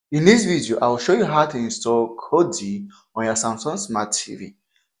In this video, I will show you how to install KODI on your Samsung Smart TV.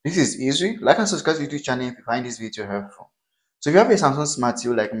 This is easy. Like and subscribe to the YouTube channel if you find this video helpful. So if you have a Samsung Smart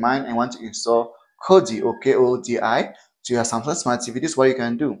TV like mine and want to install KODI or KODI to your Samsung Smart TV, this is what you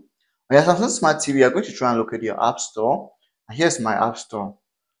can do. On your Samsung Smart TV, you are going to try and locate your App Store. And here's my App Store.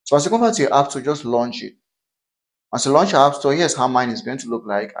 So as you come back to your App Store, just launch it. Once you launch your App Store, here's how mine is going to look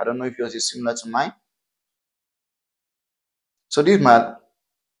like. I don't know if yours is similar to mine. So this is my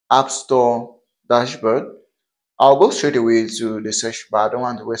App Store dashboard. I'll go straight away to the search bar. I don't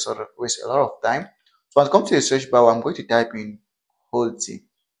want to waste a lot of time. So I'll come to the search bar. I'm going to type in KODI.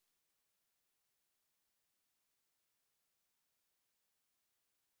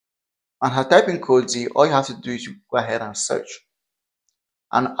 And I type in KODI, all you have to do is to go ahead and search.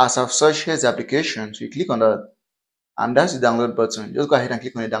 And as I've searched, here's the application. So you click on that, and that's the download button. Just go ahead and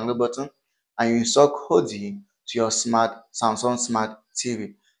click on the download button, and you install KODI to your Samsung Smart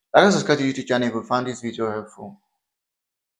TV. Like and subscribe to the YouTube channel if you found this video helpful.